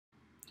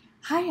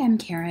Hi, I'm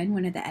Karen,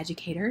 one of the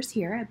educators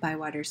here at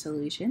Bywater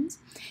Solutions.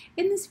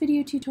 In this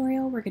video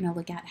tutorial, we're going to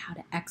look at how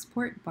to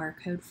export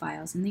barcode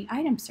files in the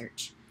item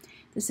search.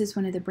 This is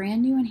one of the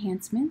brand new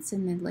enhancements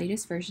in the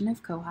latest version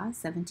of Koha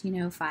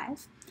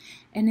 1705.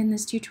 And in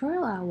this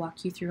tutorial, I'll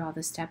walk you through all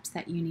the steps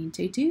that you need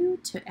to do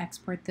to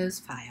export those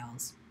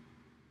files.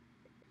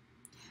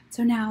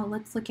 So now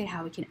let's look at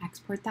how we can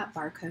export that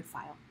barcode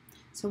file.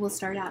 So we'll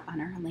start out on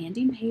our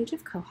landing page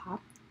of Koha.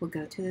 We'll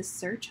go to the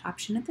search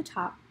option at the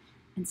top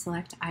and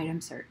select Item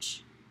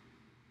Search.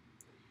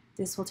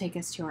 This will take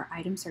us to our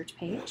Item Search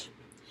page.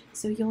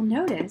 So you'll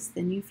notice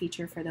the new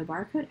feature for the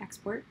barcode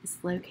export is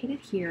located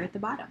here at the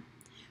bottom.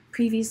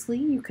 Previously,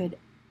 you could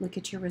look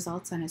at your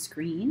results on a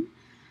screen,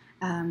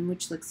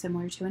 which looks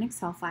similar to an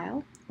Excel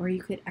file, or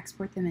you could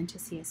export them into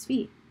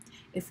CSV.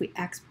 If we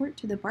export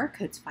to the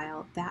barcodes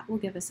file, that will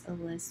give us a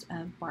list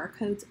of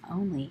barcodes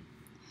only.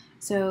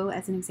 So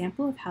as an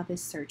example of how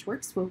this search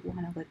works, we'll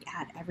want to look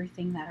at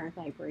everything that our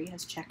library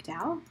has checked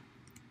out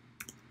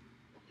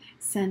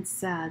since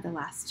the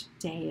last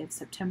day of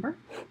September.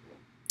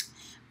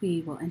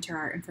 We will enter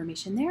our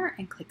information there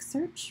and click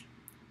search,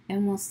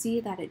 and we'll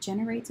see that it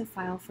generates a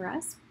file for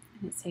us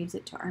and it saves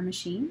it to our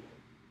machine.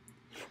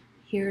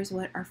 Here's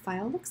what our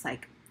file looks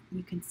like.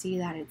 You can see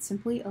that it's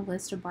simply a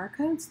list of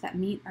barcodes that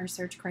meet our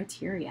search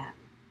criteria.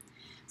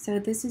 So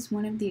this is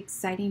one of the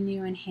exciting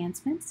new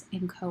enhancements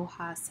in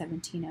Koha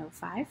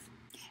 1705.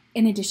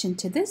 In addition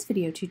to this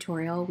video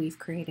tutorial, we've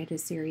created a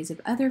series of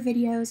other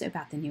videos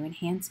about the new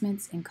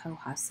enhancements in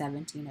Koha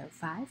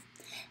 1705.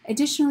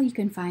 Additionally, you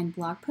can find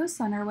blog posts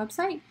on our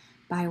website,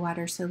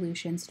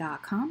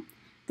 bywatersolutions.com.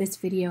 This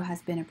video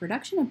has been a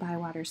production of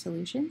Bywater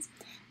Solutions.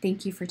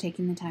 Thank you for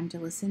taking the time to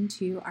listen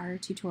to our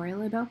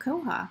tutorial about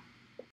Koha.